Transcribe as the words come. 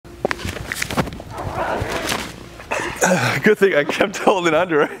Good thing I kept holding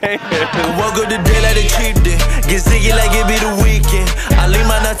under her hand. Woke up the day like a cheap day. Get sicky like it be the weekend. I leave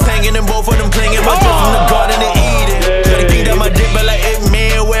my nuts hanging and both of them clinging. But just from the garden to Eden. Try to think that my dick, but like it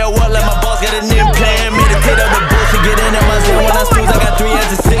man. Where I walk like my boss got a nip plan. Made a pit up with bullshit, get in at my zone. When I snooze, I got 3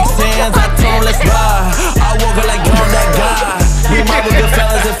 hands and 6 hands. I told him, let's ride. I woke up like I'm that guy. We mob with good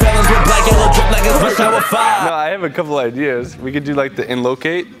fellas and felons with black yellow drip like it's rush hour 5. No, I have a couple ideas. We could do like the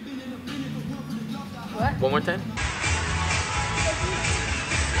inlocate. What? One more time.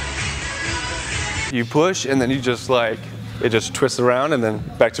 You push and then you just like, it just twists around and then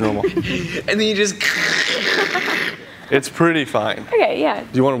back to normal. And then you just... It's pretty fine. Okay, yeah. Do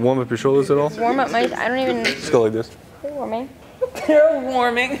you want to warm up your shoulders at all? Warm up my, I don't even... Just go like this. They're warming. They're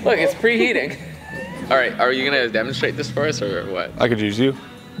warming. Look, it's preheating. All right, are you gonna demonstrate this for us or what? I could use you.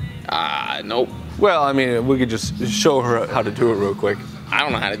 Nope. Well, I mean, we could just show her how to do it real quick. I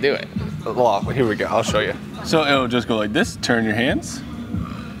don't know how to do it. Well, here we go, I'll show you. So it'll just go like this, turn your hands.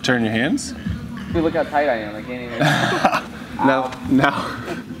 Turn your hands. Dude, look how tight I am, I can't even.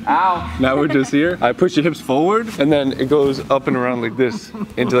 Now we're just here. I push your hips forward, and then it goes up and around like this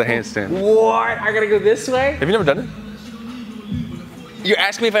into the handstand. What? I gotta go this way? Have you never done it? You're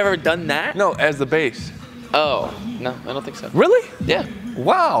asking me if I've ever done that? No, as the base. Oh, no, I don't think so. Really? Yeah.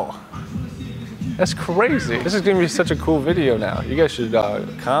 Wow. That's crazy. This is gonna be such a cool video now. You guys should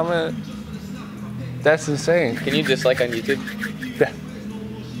comment. That's insane. Can you dislike on YouTube? Yeah.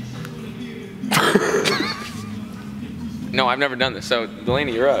 No, I've never done this, so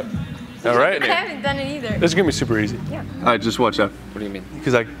Delaney, you're up. All right. I haven't done it either. This is gonna be super easy. Yeah. All right, just watch out. What do you mean?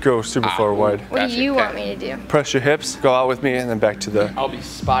 Because I go super far wide. What do you want me to do? Press your hips, go out with me, and then back to the... I'll be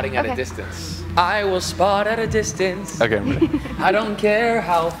spotting at a distance. I will spot at a distance. Okay, I'm ready. I don't care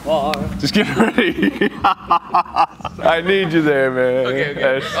how far. Just get ready. I need you there, man. Okay.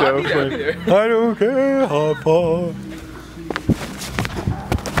 That's so funny. I don't care how far.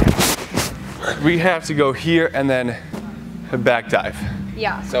 We have to go here and then back dive.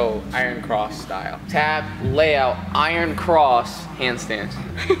 Yeah. So, iron cross style. Tab, layout, iron cross, handstand.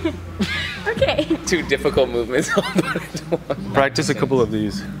 Okay. 2 difficult movements. Practice a couple of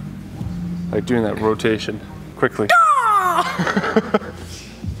these. Like doing that rotation quickly.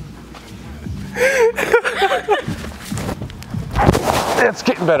 It's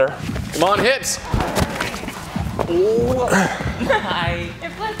getting better. Come on, hips. It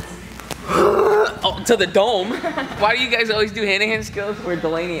flips. Oh, to the dome. Why do you guys always do hand-to-hand skills where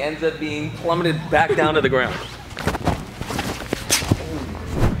Delaney ends up being plummeted back down to the ground?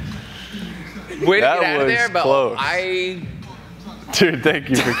 Way to get out of there, but close. Dude, thank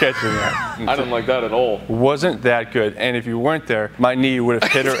you for catching that. I didn't like that at all. Wasn't that good, and if you weren't there, my knee would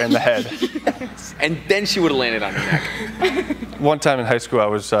have hit her in the head. And then she would have landed on her neck. One time in high school, I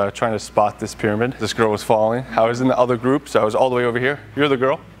was trying to spot this pyramid. This girl was falling. I was in the other group, so I was all the way over here. You're the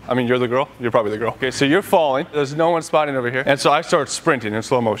girl. I mean, you're the girl. You're probably the girl. Okay, so you're falling. There's no one spotting over here. And so I start sprinting in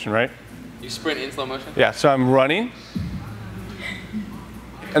slow motion, right? You sprint in slow motion? Yeah, so I'm running.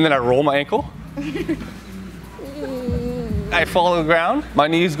 And then I roll my ankle. I fall on the ground. My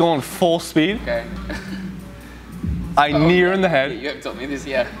knee's going full speed. Okay. I knee her in the head. You haven't told me this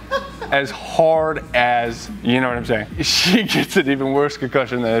yet. As hard as, you know what I'm saying. She gets an even worse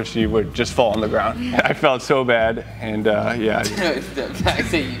concussion than if she would just fall on the ground. I felt so bad, and yeah. I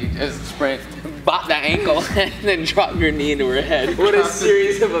say you just sprint, bop that ankle, and then drop your knee into her head. What a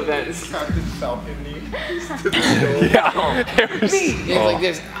series of events. Falcon knee. Yeah. It was, It's like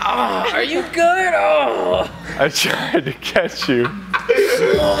this. Oh, are you good? Oh. I tried to catch you.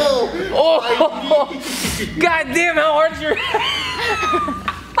 Oh. God damn, how hard's your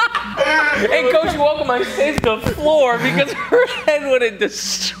Hey, Coach, welcome. I saved the floor because her head would have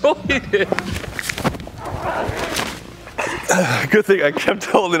destroyed it. Good thing I kept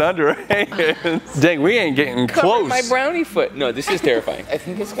holding under her hands. Dang, we ain't getting close. My brownie foot. No, this is terrifying. I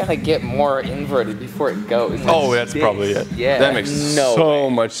think it's gonna get more inverted before it goes. Oh, that's probably it. Yeah. That makes so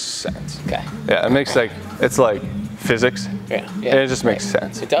much sense. Okay. Yeah, it makes like, it's like physics. Yeah. And it just makes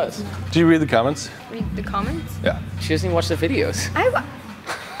sense. It does. Do you read the comments? Read the comments? Yeah. She doesn't even watch the videos.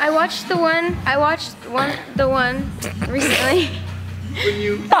 I watched the one. I watched the one recently. Why do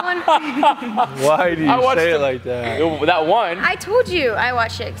you say it like that? That one. I told you I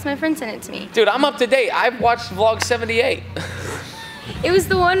watched it because my friend sent it to me. Dude, I'm up to date. I've watched vlog 78. It was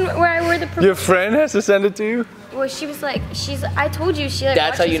the one where I wore the purple. Your friend has to send it to you? Well, she was like, I told you she like.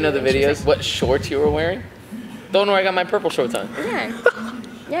 That's how you know the watches it, and videos? What shorts you were wearing? Don't know where I got my purple shorts on. Yeah.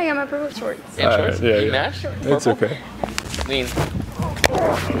 Yeah, I got my purple shorts. And shorts? Yeah, You yeah. match? It's Purple? okay. Lean.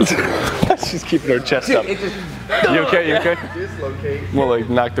 She's keeping her chest up. It just You okay? You okay? Dislocate. Well, like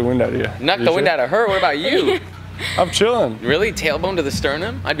knock the wind out of you. knocked the wind out of her. What about you? I'm chilling. Really? Tailbone to the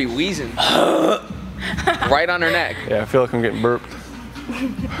sternum? I'd be wheezing. Right on her neck. Yeah, I feel like I'm getting burped.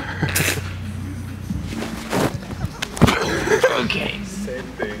 Okay. Same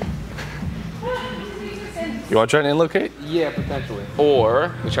thing. You want to try and locate? Yeah, potentially.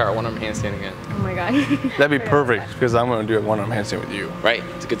 Or we try our one-arm handstand again. Oh my god. That'd be perfect because I'm going to do a one-arm handstand with you. Right?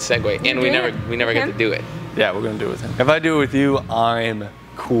 It's a good segue. And we never get to do it. Yeah, we're going to do it with him. If I do it with you, I'm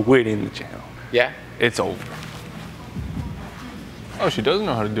quitting the channel. Yeah? It's over. Oh, she doesn't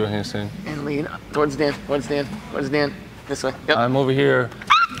know how to do a handstand. And lean up towards Dan. Towards Dan. Towards Dan. This way. Yep. I'm over here.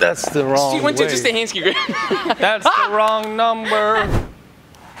 That's the wrong She went to way. just a handski grip. That's the wrong number.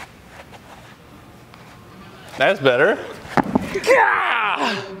 That's better.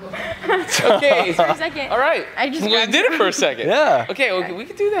 Okay. For a second. All right. I just we grabbed did it for a second. Yeah. Okay, we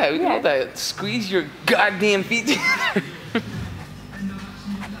can do that. We can hold that. Squeeze your goddamn feet together.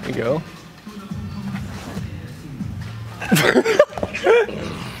 There you go.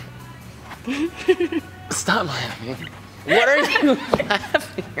 Stop laughing. What are you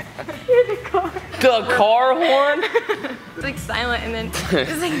laughing at? The car horn? It's like silent and then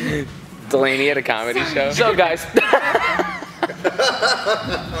it's like Delaney at a comedy show. So guys.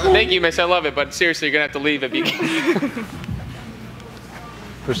 Thank you, miss. I love it, but seriously, you're gonna have to leave if you can.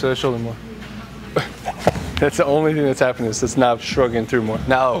 Push that shoulder more. That's the only thing that's happening is it's not shrugging through more.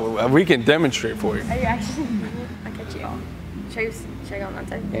 Now, we can demonstrate for you. Are you actually? I'll catch you. Should I go on that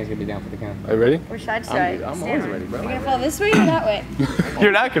side? Yeah, he's gonna be down for the count. Are you ready? Or should I I'm stand always on? ready, bro. Are you gonna fall this way or that way?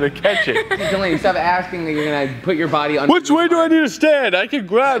 You're not gonna catch it. Delaney, stop asking that you're gonna put your body under. Which way do I need to stand? I can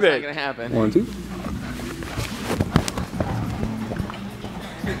grab That's it. not gonna happen. 1, 2.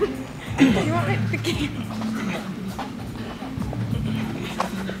 Do you want me to get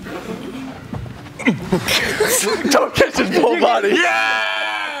Don't catch his full body. Yeah!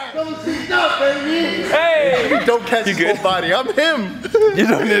 Hey! Don't catch his whole body. I'm him. You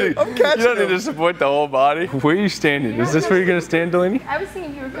don't need I'm catching need to support the whole body. Where are you standing? Is this where you're gonna stand, Delaney? I was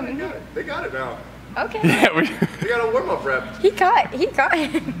thinking you were coming here. They got it now. Okay. Yeah, We got a warm-up rep. He caught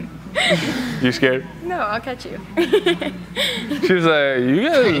it. You scared? No, I'll catch you. She was like, you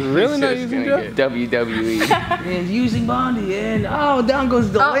guys really not using that? WWE. And using Bonde, and oh, down goes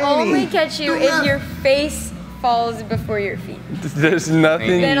Delaney. I'll only catch you if your face falls before your feet. There's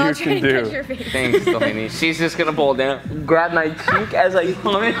nothing Then I'll you try can to catch do. your face. Thanks, Delaney. She's just gonna pull down, grab my cheek as I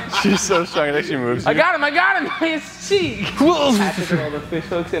come in. She's so strong, it actually moves I you. got him, his cheek. Patrick with all the fish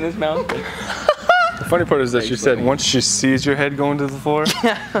hooks in his mouth. The funny part is that she said once she sees your head going to the floor,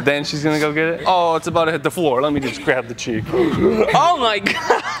 then she's gonna go get it. Oh, it's about to hit the floor. Let me just grab the cheek. Oh my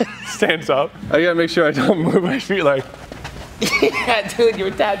god. Stands up. I gotta make sure I don't move my feet like. Yeah, dude, you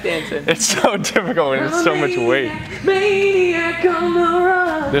were tap dancing. It's so difficult when it's so much weight. Maniac on the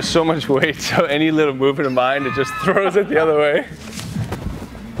run. There's so much weight, so any little movement of mine, it just throws it the other way.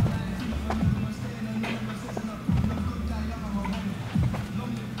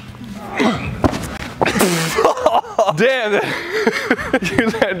 Damn, you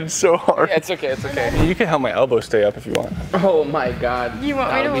landed so hard. Yeah, it's okay, it's okay. You can help my elbow stay up if you want. Oh my god. You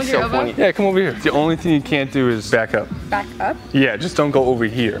want me That to would be hold your so elbow? funny. Yeah, come over here. The only thing you can't do is back up. Back up? Yeah, just don't go over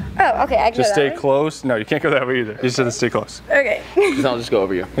here. Oh, okay. I can Just go stay that way. close. No, you can't go that way either. You just have to stay close. Okay. Because I'll just go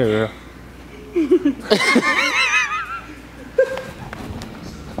over you. Here we go.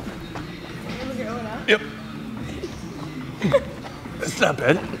 Yep. It's not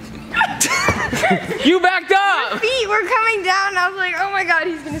bad. You backed up! Feet were coming down, and I was like, oh my god,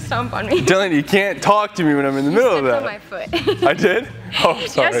 he's gonna stomp on me. Dylan, you can't talk to me when I'm in the middle of Stepped that. on my foot. I did? Oh,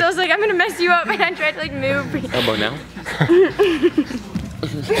 sorry. Yeah, so I was like, I'm gonna mess you up, and I tried to like move. Elbow now.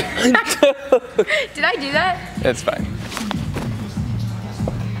 Did I do that? It's fine.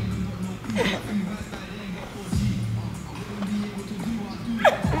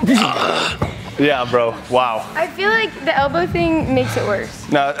 Yeah, bro. Wow. I feel like the elbow thing makes it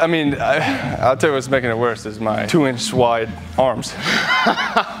worse. No, I mean, I'll tell you what's making it worse is my 2-inch wide arms.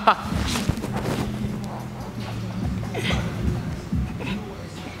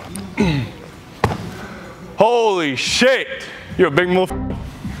 Holy shit! You're a big move.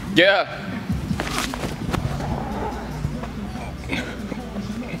 Yeah.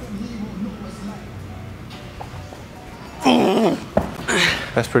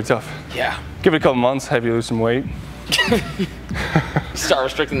 That's pretty tough. Yeah. Give it a couple months, have you lose some weight. Start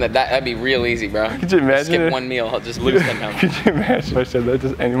restricting that. That'd be real easy, bro. Could you imagine Skip it? one meal, I'll just lose 10 pounds. Could you imagine if I said that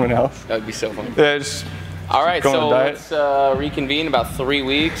to anyone else? That would be so funny. Yeah, just All right, go on so a diet. let's reconvene in about 3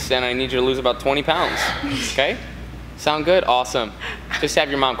 weeks, and I need you to lose about 20 pounds. Okay? Sound good? Awesome. Just have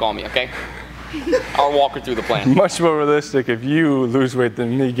your mom call me, okay? I'll walk her through the plan. much more realistic if you lose weight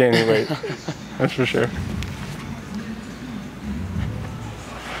than me gaining weight. That's for sure.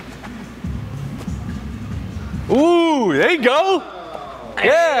 Ooh, there you go.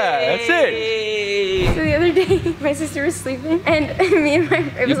 Yeah, that's it. So the other day, my sister was sleeping, and me and my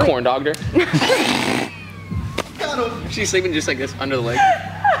it You was corn dogged her? She's sleeping just like this, under the leg.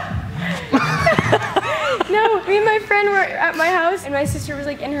 No, me and my friend were at my house, and my sister was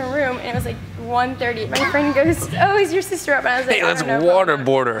like in her room, and it was like 1:30. My friend goes, "Oh, is your sister up?" And I was like, Hey, I let's don't know,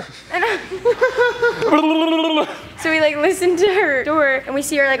 waterboard her. So we like listened to her door, and we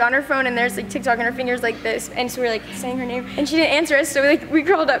see her like on her phone, and there's like TikTok on her fingers like this, and so we're like saying her name, and she didn't answer us, so we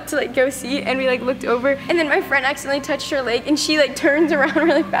crawled up to like go see, and we like looked over, and then my friend accidentally touched her leg, and she like turns around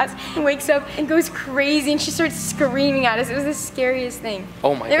really fast and wakes up and goes crazy, and she starts screaming at us. It was the scariest thing.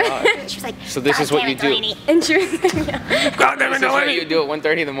 Oh my god. She was like, So this is what you do. and she was like, yeah. God damn it, This is what Delaney. you do at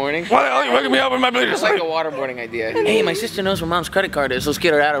 1:30 in the morning? Why the hell are you waking me up with my bleeding? It's like a waterboarding idea. Hey, my sister knows where mom's credit card is. Let's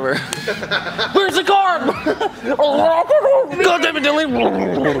get her out of her. Where's the card? God damn it,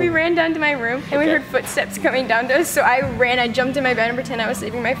 Delaney. We ran down to my room, and we heard footsteps coming down to us, so I jumped in my bed and pretended I was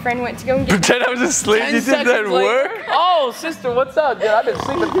sleeping. My friend went to go and get Pretend I was asleep. You did that work? Oh, sister, what's up? Dude, I've been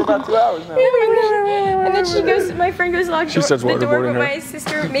sleeping for about 2 hours now. and then she goes, my friend goes to lock She starts the door, waterboarding but her. my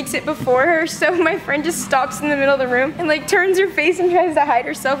sister makes it before her, so my friend just stops in the middle of the room and like turns her face and tries to hide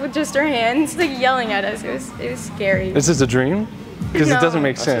herself with just her hands, like yelling at us. It was scary. This is a dream? Because it No. doesn't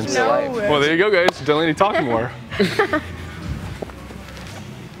make sense. No. Well, there you go, guys. Delaney talking more.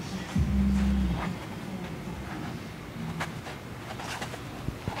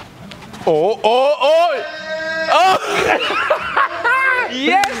 Oh, oh, oh! Oh!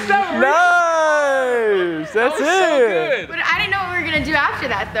 Yes, that Nice! That's it! But I didn't know what we were gonna do after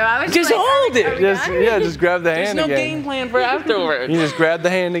that, though. I was Just like, hold it. are we Just, done? yeah, just grab the There's hand no again. game plan for afterwards. You just grab the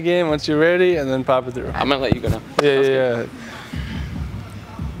hand again once you're ready and then pop it through. I'm gonna let you go now. Yeah, yeah, yeah.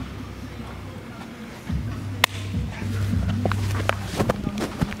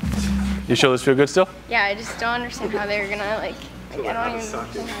 Your shoulders feel good still? Yeah, I just don't understand how they were gonna like I don't even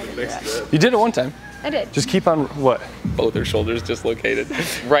understand how to do that. You did it one time. I did. Just keep on what? Both her shoulders dislocated.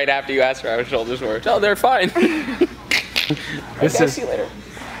 Right after you asked her how her shoulders were. Oh, they're fine. This Okay, is see you later.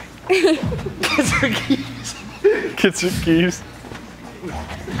 get your keys.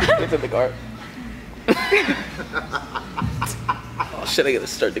 Get to the car. Oh shit, I gotta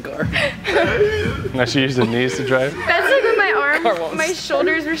start the car. Now she used her knees to drive. That's like when my Car won't arms, my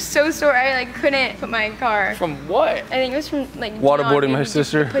shoulders were so sore I like couldn't put my car. From what? I think it was from like Waterboarding John my made me do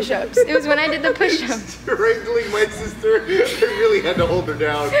sister. Push-ups. It was when I did the push-ups. Strangling my sister. I really had to hold her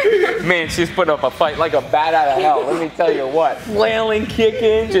down. Man, she's put up a fight like a bat out of hell. Let me tell you what. Flailing,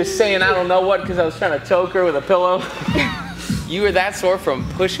 kicking, just saying I don't know what because I was trying to choke her with a pillow. You were that sore from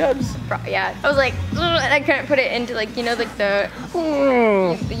push-ups? Yeah, I was like, ugh, and I couldn't put it into like like the,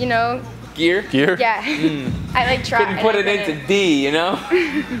 you know, Gear? Gear? yeah. I like tried. Couldn't put it into D, you know?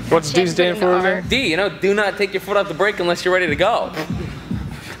 What's D stand for again? D, you know, do not take your foot off the brake unless you're ready to go.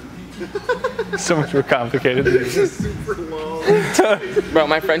 So much more complicated. Super long. Bro,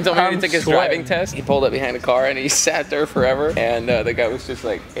 my friend told me when he I'm took his sweating. driving test, he pulled up behind a car and he sat there forever. And the guy was just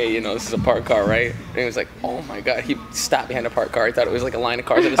like, hey, you know, this is a parked car, right? And he was like, oh my God. He stopped behind a parked car. He thought it was like a line of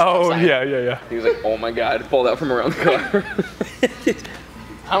cars at a stop Oh, sign. yeah, yeah, yeah. He was like, oh my God. Pulled out from around the car.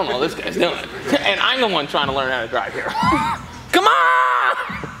 I don't know what this guy's doing. And I'm the one trying to learn how to drive here. Come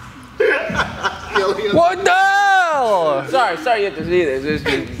on! What the hell? Sorry, you have to see this.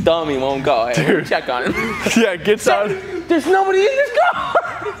 This dummy won't go. Hey, Dude. check on him. Yeah, gets out. There's nobody in this car.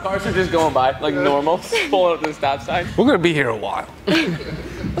 Cars are just going by like normal, pulling up to the stop sign. We're gonna be here a while.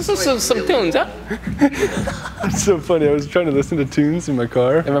 Let's listen to some tunes, huh? It's so funny. I was trying to listen to tunes in my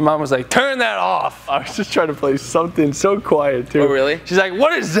car, and my mom was like, "Turn that off." I was just trying to play something so quiet too. Oh, really? She's like,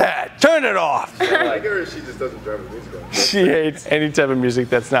 "What is that? Turn it off." I like her, she just doesn't drive the music on. She hates any type of music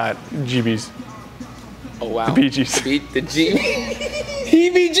that's not GBs. Oh wow. The Bee Gees. The G.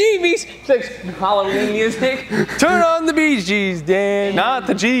 Heebie-jeebies. It's like Halloween music. Turn on the Bee Gees, Dan. Not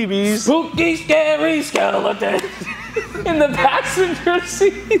the GBs. Spooky, scary skeletons in the passenger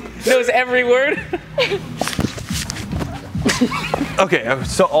seat. Knows every word. Okay,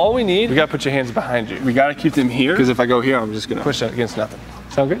 so all we need, we gotta put your hands behind you. We gotta keep them here, because if I go here, I'm just gonna push out against nothing.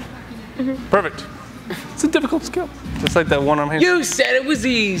 Sound good? Perfect. It's a difficult skill. Just like that one-arm hand. You said it was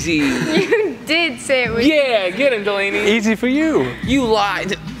easy. You did say it was. Yeah, get him, Delaney. Easy for you. You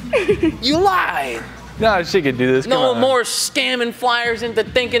lied. You lied. No, she could do this. Come No on. more scamming flyers into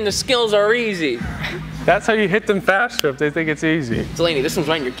thinking the skills are easy. That's how you hit them faster if they think it's easy. Delaney, this one's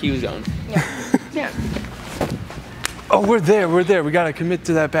right in your Q zone. Yeah. Oh, we're there. We gotta commit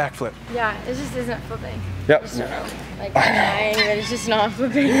to that backflip. Yeah, it just isn't flipping. Yep. Like I'm trying, but it's just not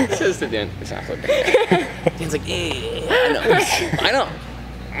flipping. Says to Dan, it's not flipping. Dan's like, yeah, I know.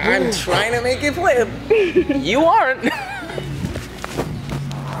 I'm trying to make it flip. You aren't.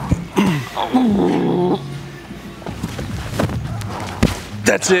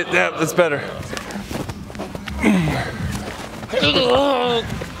 That's it. Yeah, that's better.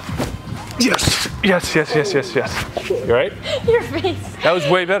 Yes. Yes, yes, yes, yes, yes. You all right? Your face. That was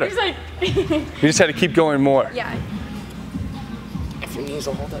way better. It's like. You just had to keep going more. Yeah. If your knees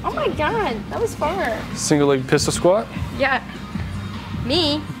will hold up. Oh my god, that was far. Single leg pistol squat. Yeah.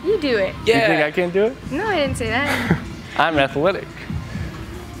 Me? You do it. You think I can't do it? No, I didn't say that. I'm athletic.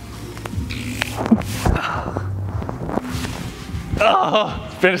 Oh,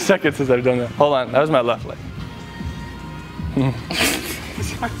 it's been a second since I've done that. Hold on, that was my left leg.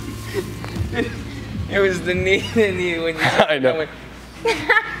 It was the knee when you I know. went.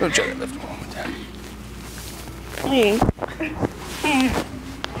 Let me try to lift one more time.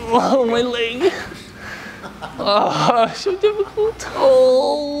 Oh, my leg. Oh, so difficult.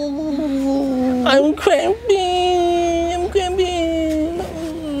 Oh, I'm cramping. I'm cramping.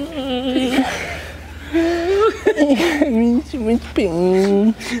 I'm in so much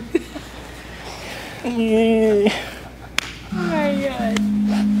pain. Oh my god.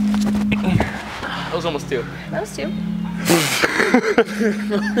 That was almost 2. That was 2.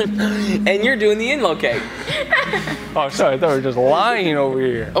 And you're doing the in-locate. Oh, sorry, I thought we were just lying over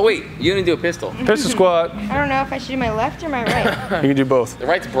here. Oh wait, you didn't do a pistol. Pistol squat. I don't know if I should do my left or my right. You can do both. The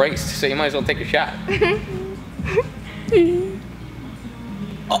right's braced, so you might as well take a shot.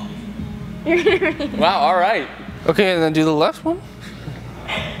 Oh. Wow, all right. Okay, and then do the left one.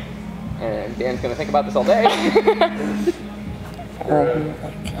 And Dan's gonna think about this all day.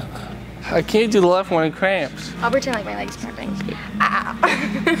 I can't do the left one, it cramps. I'll pretend like my leg's cramping.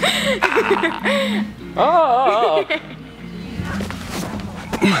 Oh.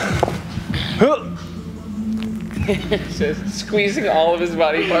 Just squeezing all of his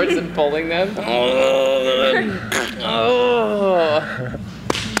body parts and pulling them. Oh.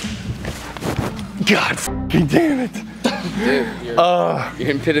 God fucking damn it. Dude, you're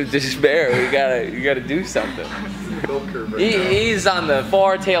in pit of despair. You gotta do something. He's on the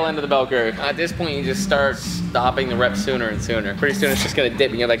far tail end of the bell curve. At this point, you just start stopping the reps sooner and sooner. Pretty soon, it's just gonna dip,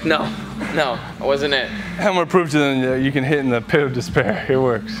 and you're like, no, that wasn't it. I'm gonna prove to them that you can hit in the pit of despair. It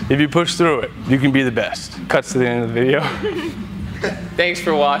works. If you push through it, you can be the best. Cuts to the end of the video. Thanks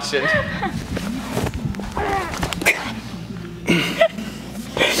for watching.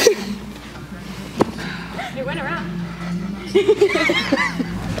 It went around.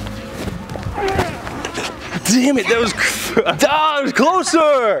 Damn it, that was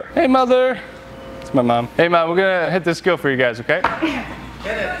closer. Hey, mother. It's my mom. Hey, mom, we're gonna hit this skill for you guys, okay?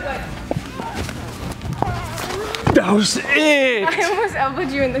 That was it. I almost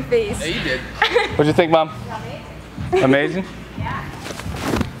elbowed you in the face. Yeah, you did. What'd you think, mom? Amazing? Yeah.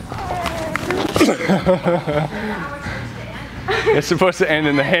 It's supposed to end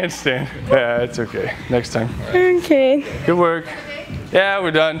in the handstand. Yeah, it's okay. Next time. Okay. Good work. Yeah,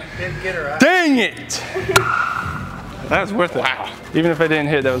 we're done. Dang it! That was worth it. Wow. Even if I didn't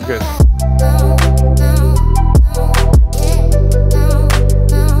hit, that was good.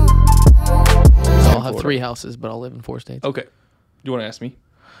 I'll have 3 houses, but I'll live in 4 states. Okay. You want to ask me?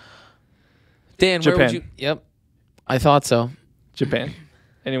 Dan, where would you? Yep. I thought so. Japan.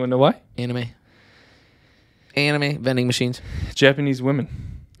 Anyone know why? Anime vending machines. Japanese women.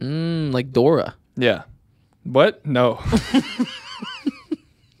 Like Dora. Yeah. What? No.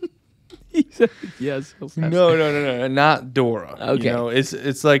 He said yes. No, not Dora. Okay. You know,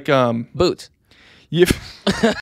 it's like Boots. You,